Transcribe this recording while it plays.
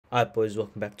Alright boys,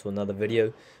 welcome back to another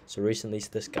video. So recently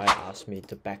this guy asked me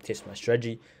to backtest my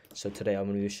strategy. So today I'm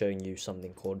going to be showing you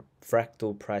something called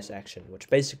fractal price action, which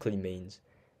basically means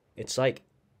it's like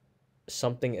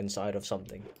something inside of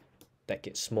something that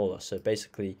gets smaller. So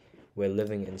basically we're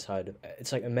living inside of,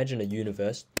 it's like imagine a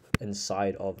universe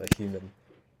inside of a human,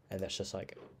 and that's just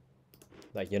like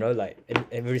you know,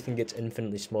 everything gets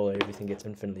infinitely smaller, everything gets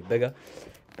infinitely bigger.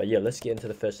 But yeah, let's get into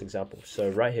the first example. So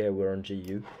right here we're on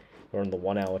GU. We're on the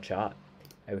 1 hour chart,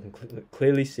 and we can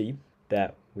clearly see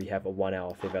that we have a 1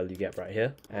 hour fair value gap right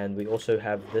here, and we also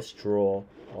have this draw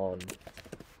on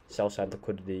sell side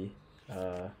liquidity.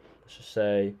 Let's just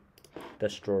say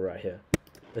this draw right here.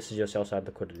 This is your sell side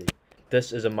liquidity.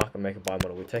 This is a market maker buy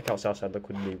model. We take out sell side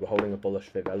liquidity, we're holding a bullish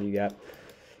fair value gap,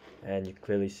 and you can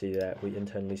clearly see that we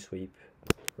internally sweep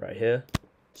right here.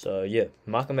 So yeah,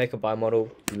 market maker buy model,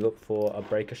 you look for a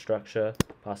breaker structure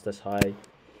past this high.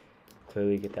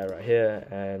 Clearly get that right here,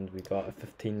 and we got a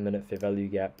 15-minute fair value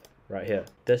gap right here.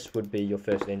 This would be your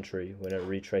first entry when it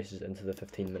retraces into the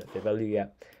 15-minute fair value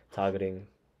gap, targeting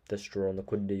this draw on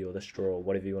liquidity or this draw or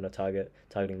whatever you want to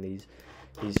targeting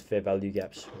these fair value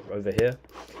gaps over here.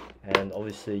 And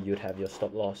obviously you'd have your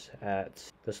stop loss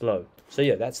at this low. So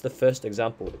yeah, that's the first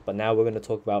example. But now we're going to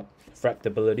talk about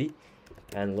fractability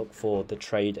and look for the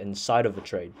trade inside of a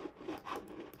trade.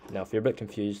 Now if you're a bit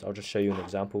confused, I'll just show you an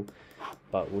example.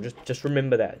 But we'll just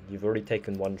remember that you've already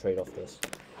taken one trade off this.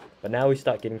 But now we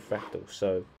start getting fractal.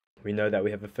 So we know that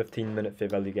we have a 15-minute fair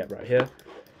value gap right here,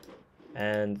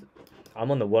 and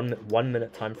I'm on the one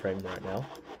minute time frame right now.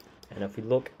 And if we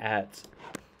look at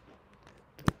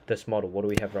this model, what do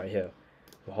we have right here?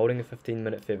 We're holding a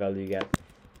 15-minute fair value gap,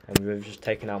 and we've just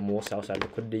taken out more sell side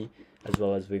liquidity, as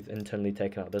well as we've internally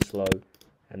taken out this low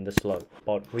and this low.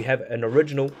 But we have an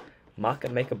original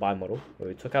market maker buy model where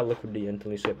we took out liquidity,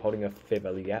 internally swept, holding a fair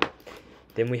value gap.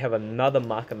 Then we have another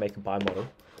market maker buy model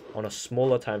on a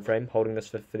smaller time frame, holding this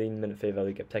 15-minute fair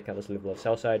value gap, taking out this level of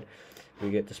sell side. We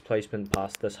get displacement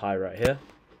past this high right here.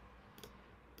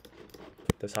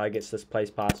 This high gets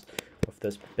displaced past with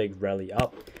this big rally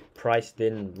up. Price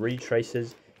then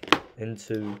retraces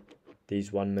into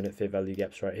these 1 minute fair value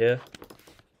gaps right here.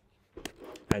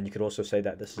 And you could also say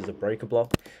that this is a breaker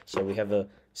block. So we have a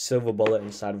silver bullet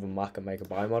inside of a market maker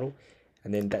buy model,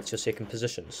 and then that's your second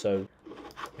position. So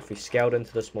if we scaled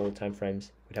into the smaller time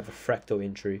frames, we'd have a fractal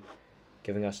entry,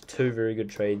 giving us two very good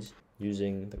trades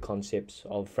using the concepts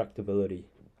of fractability.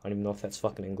 I don't even know if that's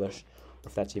fucking English or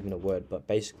if that's even a word, but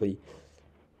basically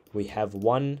we have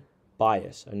one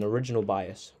bias, an original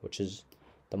bias, which is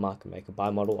the market maker buy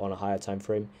model on a higher time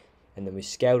frame, and then we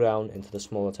scale down into the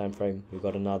smaller time frame, we've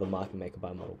got another market maker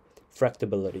buy model.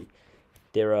 Fractability.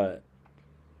 There are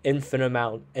infinite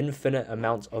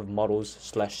amounts of models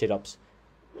 / setups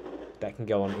that can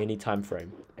go on any time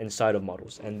frame inside of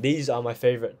models, and these are my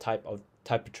favorite type of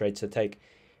trades to take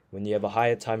when you have a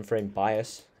higher time frame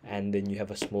bias and then you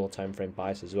have a smaller time frame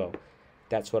bias as well.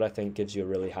 That's what I think gives you a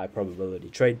really high probability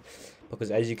trade, because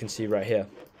as you can see right here,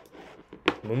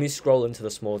 when we scroll into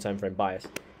the smaller time frame bias,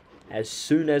 as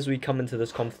soon as we come into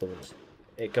this confluence,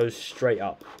 it goes straight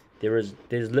up. There's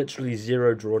literally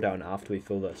zero drawdown after we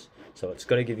fill this. So it's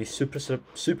going to give you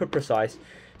super precise,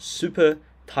 super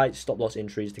tight stop loss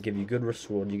entries to give you good risk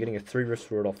reward. You're getting a 3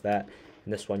 risk reward off that.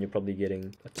 And this one you're probably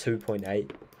getting a 2.8.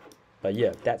 But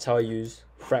yeah, that's how I use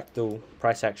fractal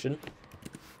price action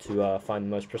to find the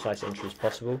most precise entries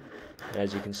possible. And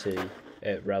as you can see,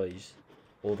 it rallies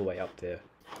all the way up there.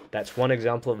 That's one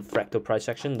example of fractal price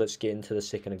action. Let's get into the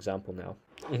second example now.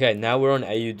 Okay, now we're on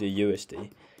AUD USD,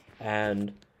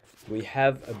 and we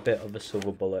have a bit of a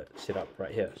silver bullet set up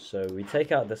right here. So we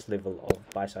take out this level of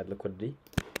buy side liquidity,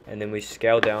 and then we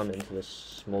scale down into the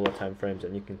smaller time frames,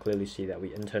 and you can clearly see that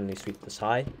we internally sweep this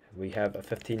high. We have a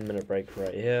 15-minute break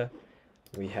right here.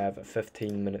 We have a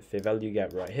 15-minute fair value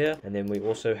gap right here, and then we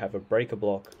also have a breaker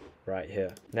block right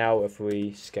here. Now if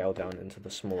we scale down into the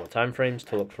smaller time frames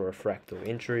to look for a fractal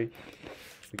entry,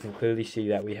 we can clearly see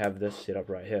that we have this set up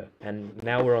right here. And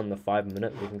now we're on the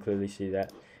 5-minute, we can clearly see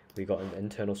that we got an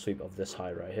internal sweep of this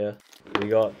high right here. We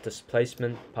got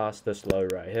displacement past this low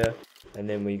right here, and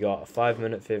then we got a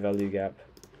 5-minute fair value gap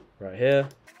right here,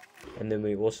 and then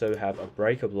we also have a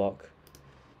breaker block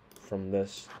from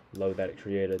this low that it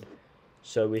created.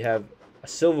 So we have a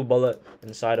silver bullet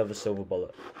inside of a silver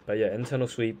bullet. But yeah, internal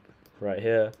sweep right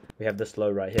here. We have this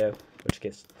low right here, which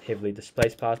gets heavily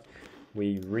displaced past.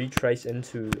 We retrace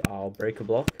into our breaker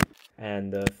block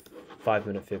and the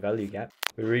 5-minute fair value gap.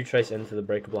 We retrace into the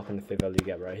breaker block and the fair value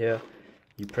gap right here.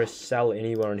 You press sell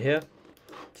anywhere in here,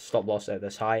 stop loss at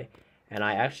this high, And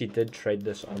I actually did trade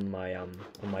this on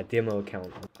my demo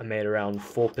account. I made around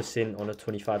 4% on a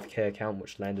 25k account,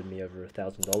 which landed me over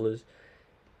 $1,000.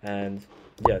 And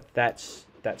yeah, that's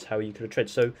how you could trade.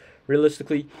 So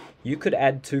realistically, you could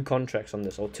add 2 contracts on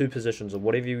this, or 2 positions, or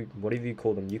whatever you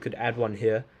call them. You could add one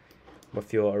here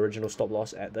with your original stop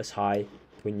loss at this high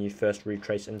when you first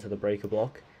retrace into the breaker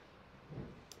block,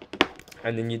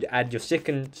 and then you'd add your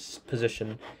second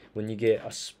position when you get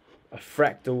a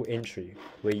fractal entry,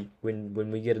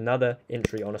 when we get another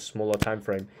entry on a smaller time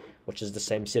frame, which is the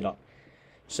same setup.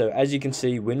 So as you can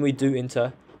see, when we do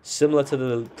enter, similar to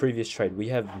the previous trade, we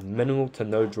have minimal to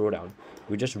no drawdown.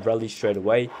 We just rally straight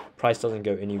away. Price doesn't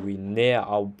go anywhere near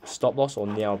our stop loss or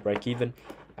near our break even,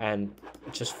 and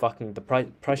it's just fucking, the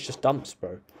price just dumps,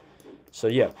 bro. So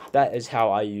yeah, that is how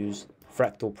I use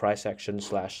fractal price action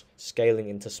 / scaling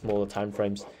into smaller time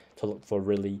frames to look for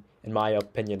really, in my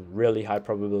opinion, really high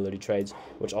probability trades,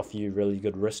 which offer you really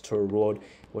good risk to reward,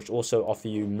 which also offer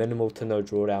you minimal to no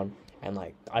drawdown. And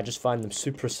like, I just find them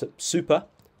super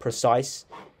precise.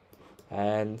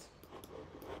 And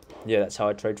yeah, that's how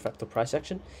I trade fractal price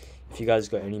action. If you guys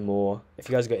got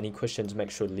any questions, make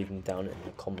sure to leave them down in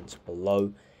the comments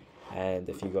below. And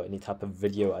if you got any type of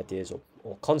video ideas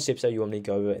or concepts that you want me to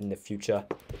go over in the future,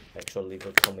 make sure to leave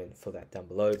a comment for that down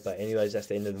below. But anyways, that's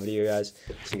the end of the video, guys.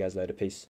 See you guys later. Peace.